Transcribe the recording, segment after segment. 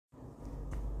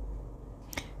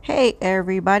Hey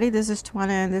everybody, this is Twana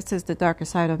and this is the Darker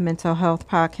Side of Mental Health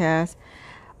podcast.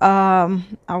 I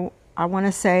want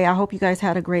to say I hope you guys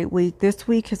had a great week. This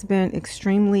week has been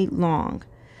extremely long.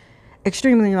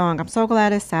 Extremely long. I'm so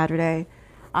glad it's Saturday.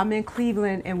 I'm in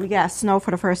Cleveland and we got snow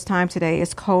for the first time today.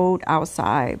 It's cold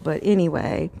outside, but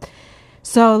anyway.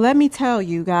 So let me tell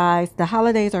you guys, the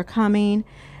holidays are coming.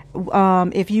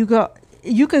 If you go,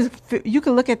 you could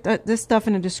look at this stuff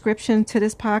in the description to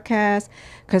this podcast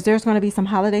because there's going to be some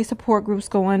holiday support groups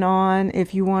going on.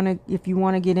 If you want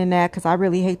to get in that, because I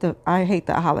really hate the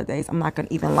holidays. I'm not going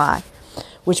to even lie.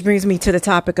 Which brings me to the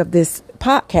topic of this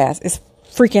podcast: is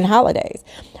freaking holidays.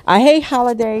 I hate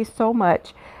holidays so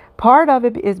much. Part of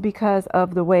it is because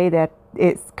of the way that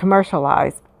it's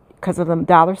commercialized, because of the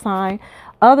dollar sign.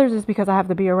 Others is because I have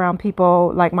to be around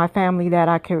people like my family that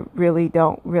I don't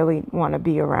really want to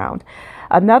be around.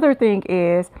 Another thing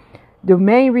is the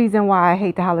main reason why I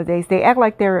hate the holidays. They act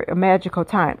like they're a magical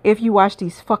time. If you watch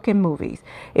these fucking movies,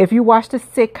 if you watch the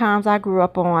sitcoms I grew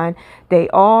up on, they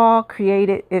all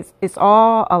created. It's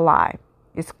all a lie.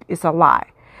 It's a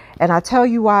lie. And I tell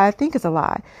you why I think it's a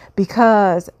lie.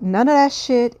 Because none of that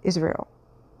shit is real.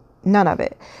 None of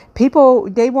it. People,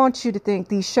 they want you to think,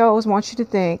 these shows want you to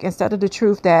think, instead of the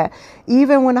truth, that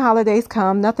even when the holidays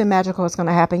come, nothing magical is going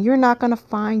to happen. You're not going to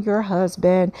find your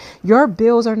husband. Your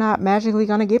bills are not magically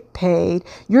going to get paid.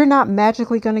 You're not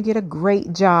magically going to get a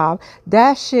great job.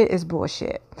 That shit is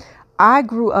bullshit. I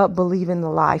grew up believing the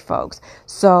lie, folks.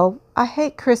 So I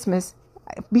hate Christmas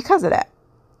because of that.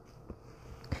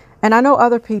 And I know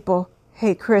other people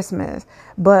hate Christmas,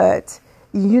 but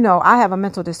I have a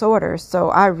mental disorder, so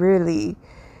I really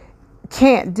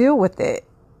can't deal with it.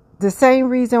 The same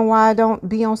reason why I don't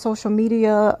be on social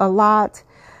media a lot,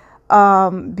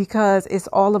 because it's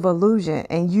all of illusion.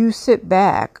 And you sit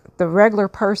back, the regular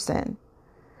person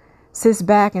sits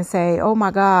back and say, "Oh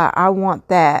my God, I want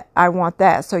that. I want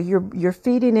that." So you're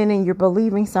feeding in and you're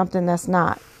believing something that's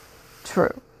not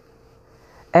true,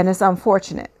 and it's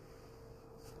unfortunate,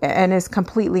 and it's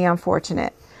completely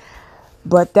unfortunate.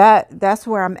 But that's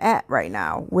where I'm at right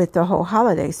now with the whole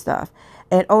holiday stuff.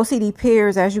 And OCD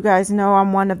Peers, as you guys know,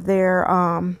 I'm one of their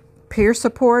peer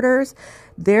supporters.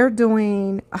 They're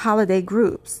doing holiday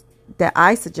groups that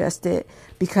I suggested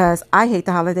because I hate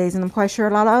the holidays, and I'm quite sure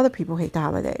a lot of other people hate the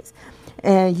holidays.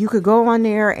 And you could go on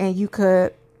there and you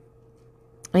could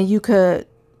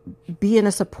be in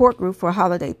a support group for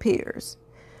holiday peers.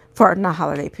 Not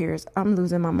holiday peers. I'm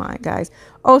losing my mind, guys.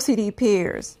 OCD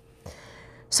Peers.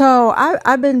 So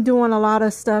I've been doing a lot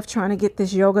of stuff trying to get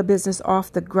this yoga business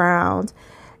off the ground,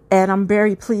 and I'm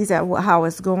very pleased at how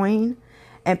it's going.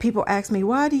 And people ask me,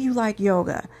 why do you like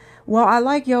yoga? Well, I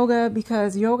like yoga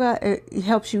because yoga, it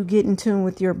helps you get in tune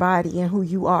with your body and who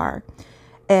you are.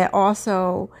 And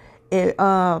also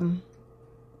not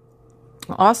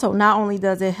only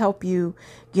does it help you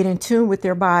get in tune with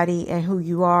your body and who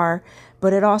you are,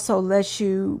 but it also lets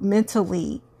you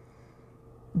mentally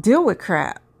deal with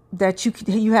crap that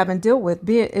you haven't dealt with,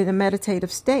 be it in a meditative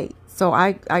state. So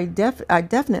I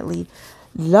definitely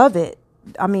love it.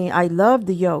 I mean, I love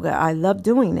the yoga. I love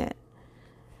doing it.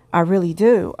 I really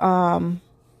do. And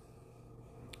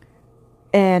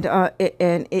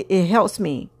it helps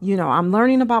me. I'm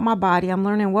learning about my body. I'm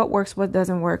learning what works, what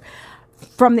doesn't work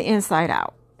from the inside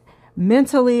out.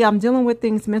 Mentally, I'm dealing with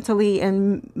things mentally,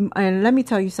 and let me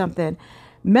tell you something.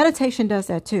 Meditation does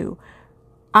that too.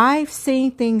 I've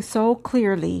seen things so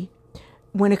clearly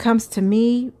when it comes to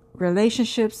me,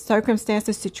 relationships,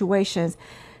 circumstances, situations.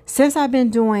 Since I've been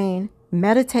doing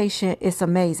meditation, it's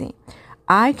amazing.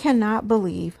 I cannot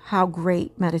believe how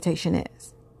great meditation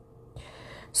is.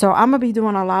 So I'm going to be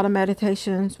doing a lot of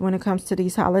meditations when it comes to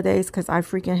these holidays because I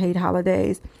freaking hate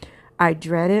holidays. I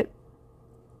dread it,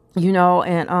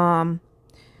 and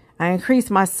I increase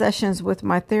my sessions with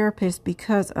my therapist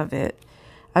because of it.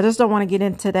 I just don't want to get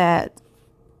into that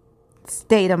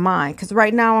state of mind because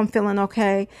right now I'm feeling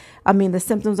okay. I mean, the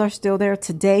symptoms are still there.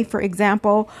 Today, for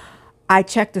example, I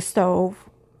checked the stove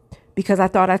because I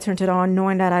thought I turned it on,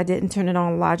 knowing that I didn't turn it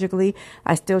on logically.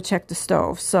 I still checked the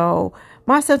stove. So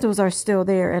my symptoms are still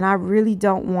there, and I really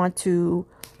don't want to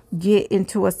get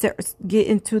into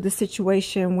the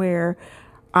situation where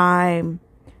I'm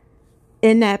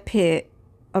in that pit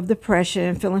of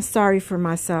depression, feeling sorry for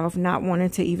myself, not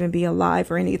wanting to even be alive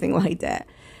or anything like that.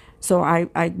 So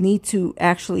I need to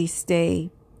actually stay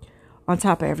on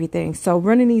top of everything. So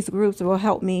running these groups will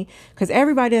help me because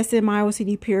everybody that's in my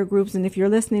OCD peer groups, and if you're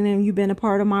listening and you've been a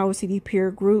part of my OCD peer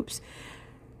groups,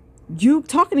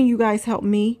 talking to you guys help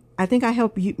me. I think I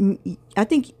help you. I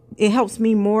think it helps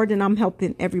me more than I'm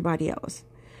helping everybody else.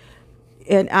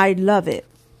 And I love it.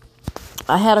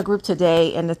 I had a group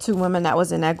today, and the two women that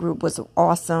was in that group was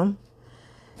awesome.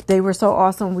 They were so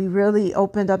awesome. We really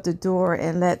opened up the door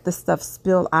and let the stuff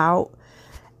spill out.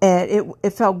 And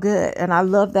it felt good. And I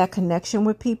love that connection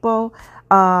with people.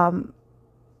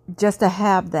 Just to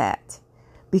have that.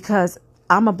 Because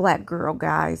I'm a black girl,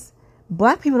 guys.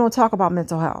 Black people don't talk about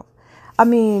mental health. I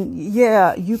mean,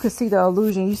 yeah, you could see the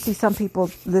illusion. You see some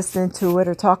people listening to it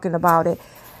or talking about it.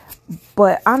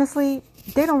 But honestly,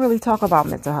 they don't really talk about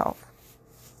mental health.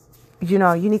 You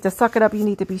know, you need to suck it up. You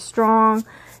need to be strong.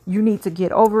 You need to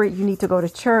get over it. You need to go to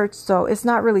church. So it's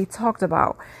not really talked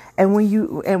about. And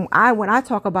when I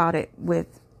talk about it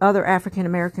with other African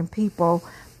American people,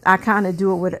 I kind of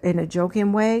do it in a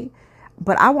joking way,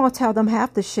 but I won't tell them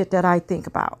half the shit that I think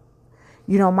about.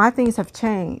 You know, my things have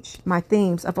changed. My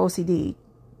themes of OCD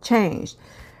changed.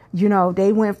 You know,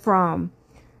 they went from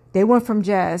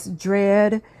just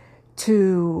dread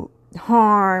to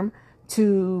harm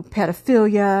to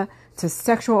pedophilia to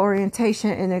sexual orientation,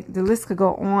 and the list could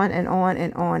go on and on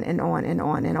and on and on and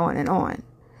on and on and on.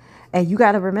 And you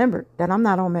got to remember that I'm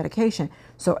not on medication.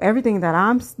 So everything that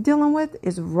I'm dealing with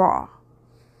is raw.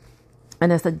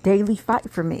 And it's a daily fight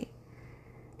for me.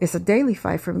 It's a daily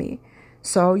fight for me.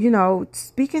 So, you know,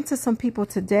 speaking to some people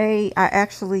today, I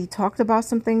actually talked about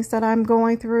some things that I'm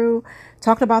going through,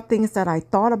 talked about things that I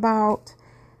thought about.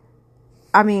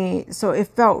 I mean, so it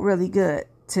felt really good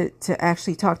to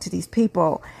actually talk to these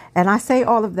people. And I say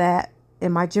all of that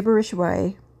in my gibberish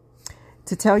way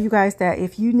to tell you guys that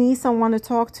if you need someone to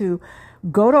talk to,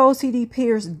 go to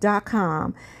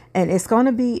OCDpeers.com, and it's going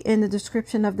to be in the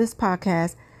description of this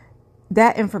podcast,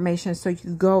 that information, so you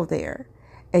can go there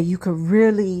and you can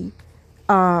really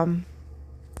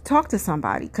talk to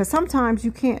somebody, because sometimes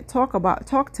you can't talk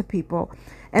to people.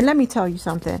 And let me tell you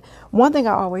something. One thing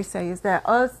I always say is that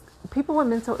us people with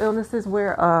mental illnesses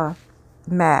wear a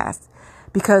mask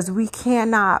because we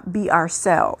cannot be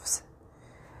ourselves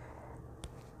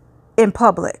in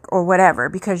public or whatever,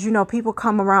 because, you know, people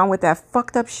come around with that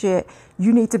fucked up shit.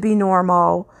 You need to be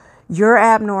normal. You're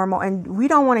abnormal. And we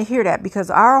don't want to hear that, because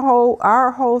our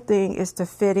whole thing is to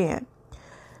fit in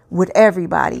with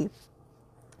everybody,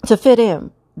 to fit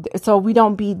in. So we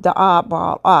don't be the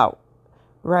oddball out,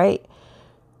 right?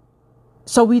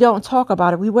 So we don't talk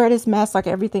about it. We wear this mask like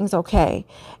everything's okay.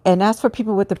 And that's for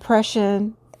people with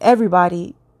depression,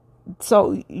 everybody.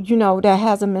 So, you know, that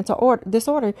has a mental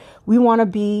disorder. We want to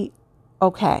be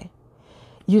okay.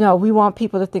 You know, we want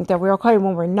people to think that we're okay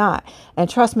when we're not. And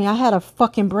trust me, I had a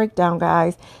fucking breakdown,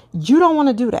 guys. You don't want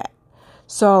to do that.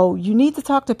 So you need to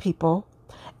talk to people.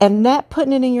 And that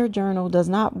putting it in your journal does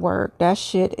not work. That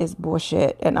shit is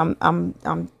bullshit. And I'm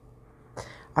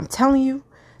telling you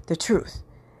the truth.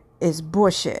 Is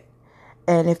bullshit.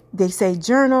 And if they say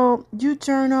journal,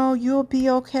 you'll be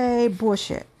okay.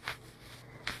 Bullshit.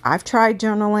 I've tried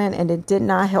journaling and it did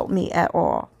not help me at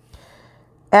all.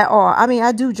 At all. I mean,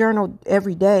 I do journal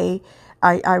every day.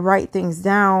 I write things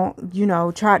down, you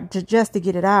know, just to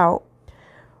get it out.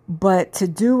 But to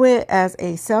do it as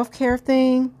a self-care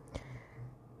thing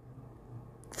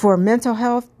for mental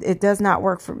health, it does not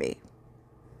work for me.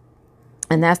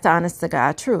 And that's the honest to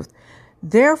God truth.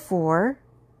 Therefore,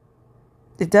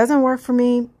 it doesn't work for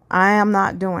me. I am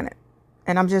not doing it.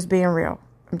 And I'm just being real.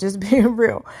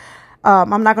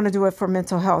 I'm not going to do it for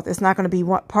mental health. It's not going to be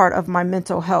one part of my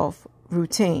mental health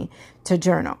routine to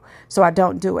journal. So I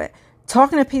don't do it.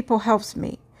 Talking to people helps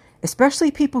me, especially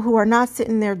people who are not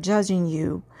sitting there judging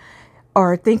you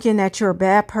or thinking that you're a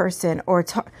bad person or,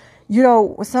 you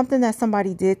know, something that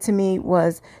somebody did to me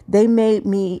was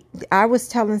I was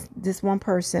telling this one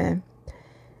person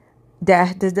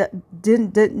that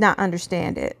did not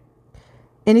understand it,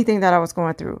 anything that I was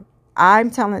going through. I'm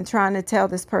trying to tell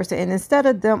this person, and instead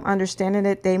of them understanding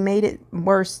it, they made it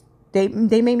worse. They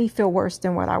made me feel worse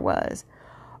than what I was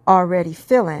already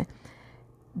feeling.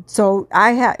 So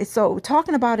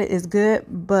talking about it is good,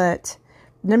 but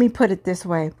let me put it this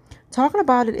way. Talking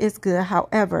about it is good.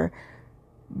 However,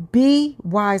 be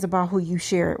wise about who you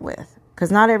share it with,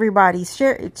 because not everybody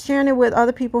sharing it with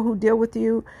other people who deal with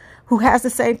you, who has the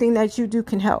same thing that you do,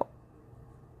 can help.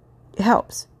 It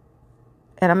helps.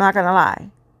 And I'm not going to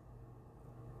lie.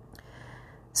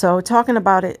 So talking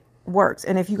about it works.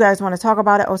 And if you guys want to talk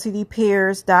about it,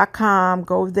 OCDpeers.com,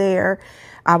 go there.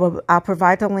 I'll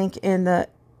provide the link in the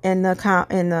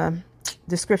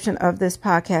description of this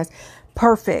podcast.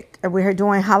 Perfect. We're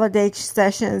doing holiday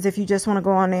sessions. If you just want to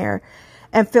go on there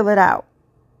and fill it out.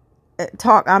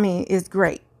 It's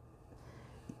great.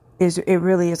 It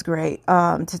really is great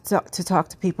to talk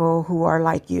to people who are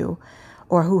like you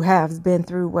or who have been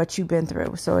through what you've been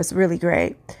through. So it's really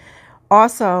great.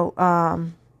 Also,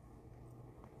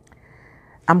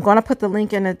 I'm going to put the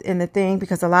link in the thing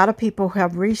because a lot of people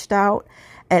have reached out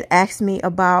and asked me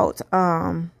about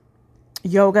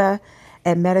yoga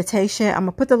and meditation. I'm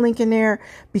gonna put the link in there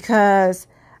because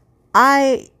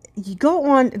you go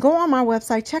on my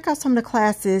website, check out some of the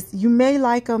classes. You may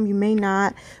like them, you may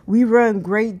not. We run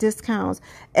great discounts,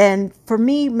 and for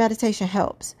me, meditation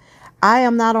helps. I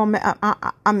am not on.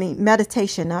 I mean,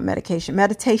 meditation, not medication.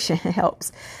 Meditation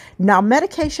helps. Now,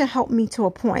 medication helped me to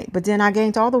a point, but then I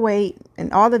gained all the weight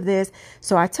and all of this.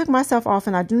 So I took myself off,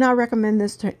 and I do not recommend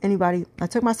this to anybody. I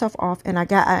took myself off, and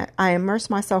I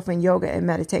immersed myself in yoga and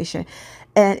meditation,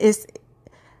 and it's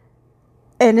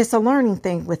a learning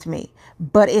thing with me,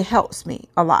 but it helps me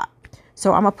a lot.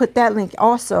 So I'm gonna put that link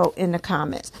also in the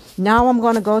comments. Now I'm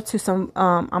gonna go to some.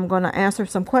 I'm gonna answer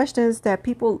some questions that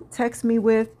people text me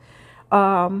with.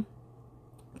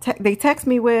 They text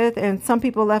me with, and some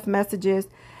people left messages.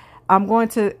 I'm going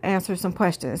to answer some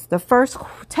questions. The first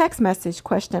text message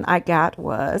question I got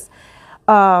was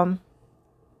about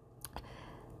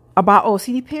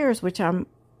OCD peers, which oh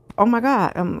my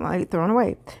God, I'm like thrown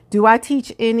away. Do I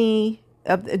facilitate any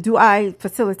of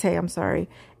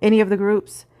the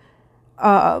groups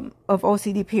of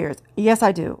OCD peers? Yes,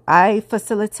 I do. I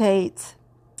facilitate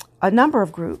a number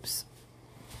of groups,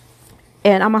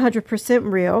 and I'm 100%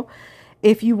 real.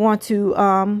 If you want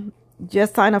to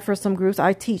just sign up for some groups.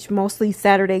 I teach mostly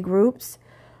Saturday groups.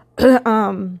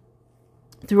 Throughout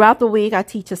the week, I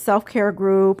teach a self-care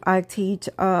group. I teach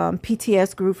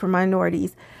PTS group for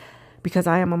minorities because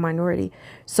I am a minority.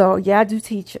 So yeah, I do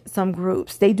teach some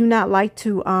groups. They do not like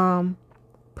to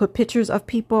put pictures of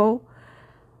people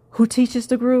who teaches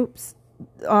the groups.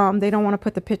 They don't want to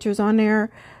put the pictures on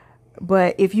there.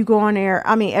 But if you go on there,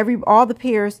 I mean, all the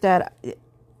peers that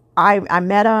I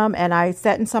met them and I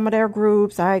sat in some of their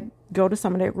groups. I go to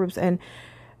some of their groups, and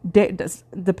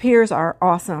the peers are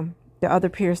awesome. The other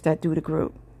peers that do the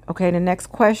group. Okay, the next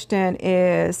question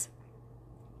is,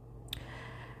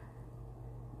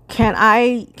 can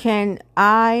I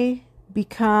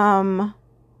become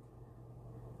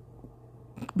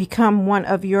one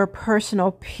of your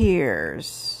personal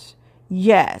peers?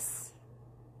 Yes.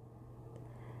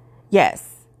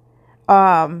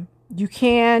 You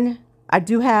can. I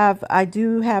do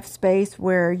have space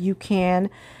where you can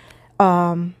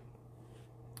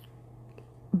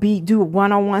do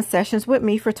one-on-one sessions with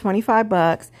me for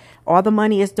 $25. All the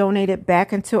money is donated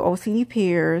back into OCD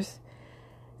Peers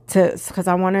because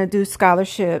I want to do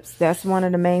scholarships. That's one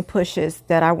of the main pushes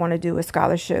that I want to do is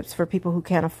scholarships for people who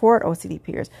can't afford OCD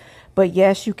Peers. But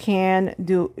yes, you can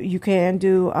do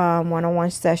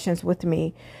one-on-one sessions with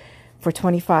me for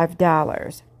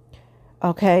 $25.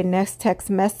 Okay, next text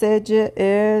message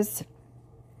is,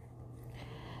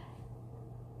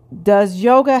 does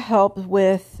yoga help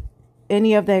with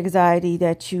any of the anxiety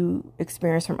that you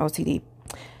experience from OCD?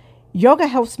 Yoga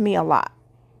helps me a lot.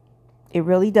 It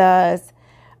really does.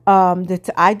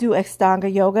 I do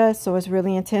Ashtanga yoga, so it's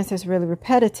really intense. It's really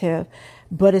repetitive,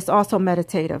 but it's also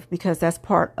meditative because that's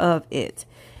part of it.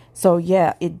 So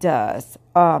yeah, it does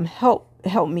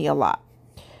help me a lot.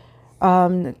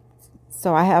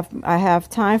 So I have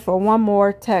time for one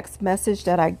more text message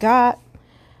that I got.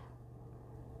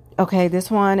 Okay, this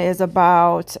one is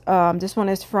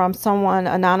from someone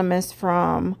anonymous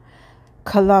from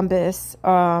Columbus,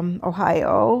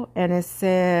 Ohio, and it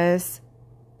says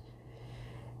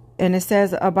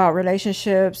about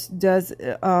relationships.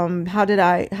 How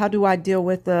do I deal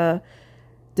with the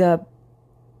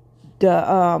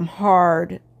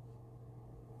hard.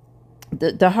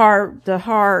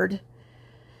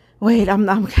 Wait,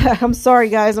 I'm sorry,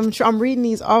 guys. I'm reading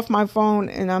these off my phone,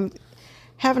 and I'm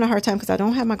having a hard time because I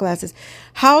don't have my glasses.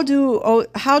 How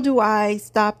do I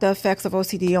stop the effects of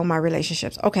OCD on my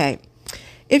relationships? Okay.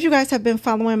 If you guys have been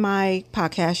following my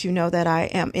podcast, you know that I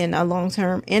am in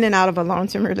and out of a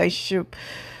long-term relationship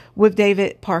with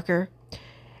David Parker.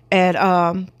 And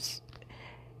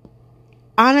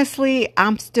honestly,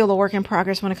 I'm still a work in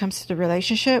progress when it comes to the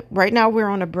relationship. Right now, we're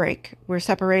on a break. We're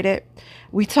separated.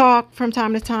 We talk from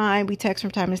time to time. We text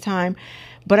from time to time.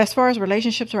 But as far as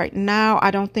relationships right now,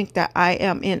 I don't think that I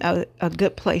am in a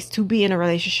good place to be in a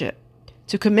relationship,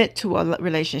 to commit to a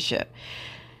relationship.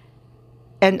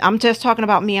 And I'm just talking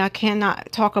about me. I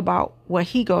cannot talk about what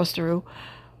he goes through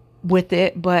with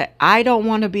it. But I don't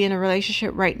want to be in a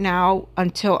relationship right now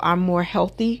until I'm more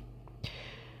healthy.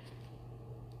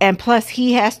 And plus,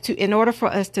 he has to, in order for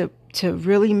us to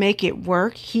really make it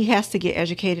work, he has to get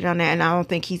educated on that. And I don't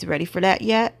think he's ready for that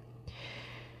yet.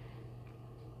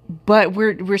 But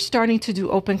we're starting to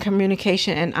do open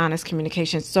communication and honest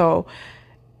communication. So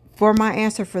for my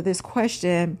answer for this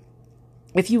question,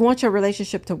 if you want your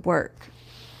relationship to work,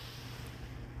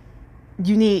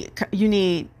 you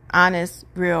need honest,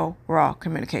 real, raw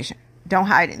communication. Don't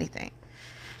hide anything.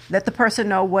 Let the person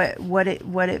know what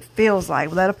it feels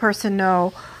like. Let a person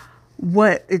know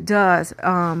what it does.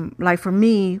 Like for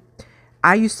me,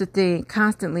 I used to think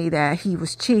constantly that he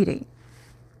was cheating.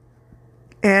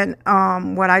 And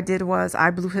what I did was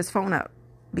I blew his phone up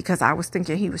because I was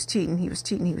thinking he was cheating.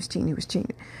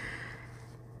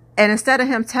 And instead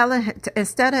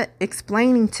of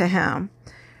explaining to him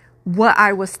what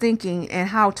I was thinking and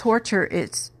how torture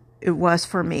it was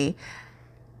for me,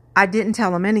 I didn't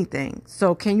tell him anything.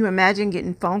 So can you imagine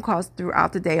getting phone calls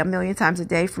throughout the day, 1,000,000 times a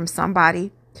day from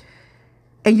somebody,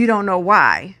 and you don't know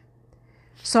why?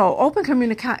 So open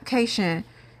communication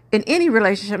in any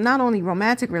relationship, not only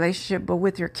romantic relationship, but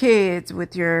with your kids,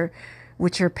 with your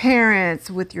parents,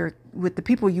 with the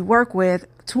people you work with,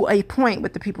 to a point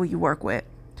with the people you work with.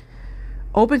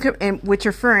 And with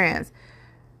your friends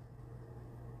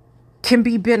can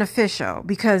be beneficial,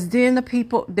 because then the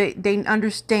people, they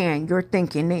understand your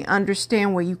thinking. They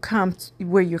understand where you're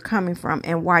coming from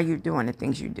and why you're doing the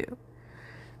things you do.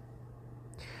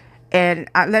 And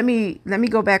let me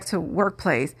go back to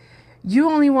workplace.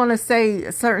 You only want to say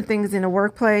certain things in the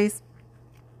workplace,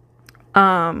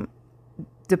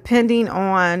 depending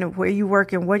on where you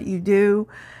work and what you do.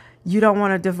 You don't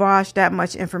want to divulge that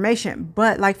much information.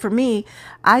 But like for me,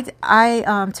 I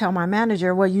tell my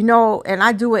manager, well, and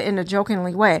I do it in a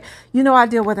jokingly way. I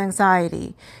deal with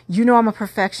anxiety. I'm a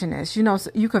perfectionist. So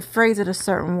you could phrase it a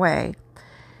certain way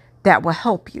that will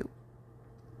help you.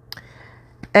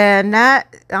 And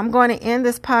I'm going to end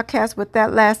this podcast with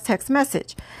that last text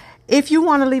message. If you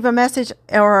want to leave a message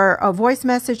or a voice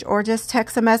message or just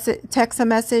text a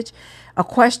message, a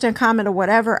question, comment, or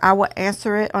whatever, I will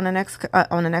answer it on the next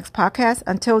podcast.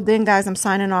 Until then, guys, I'm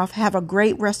signing off. Have a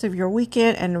great rest of your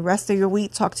weekend and the rest of your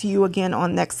week. Talk to you again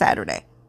on next Saturday.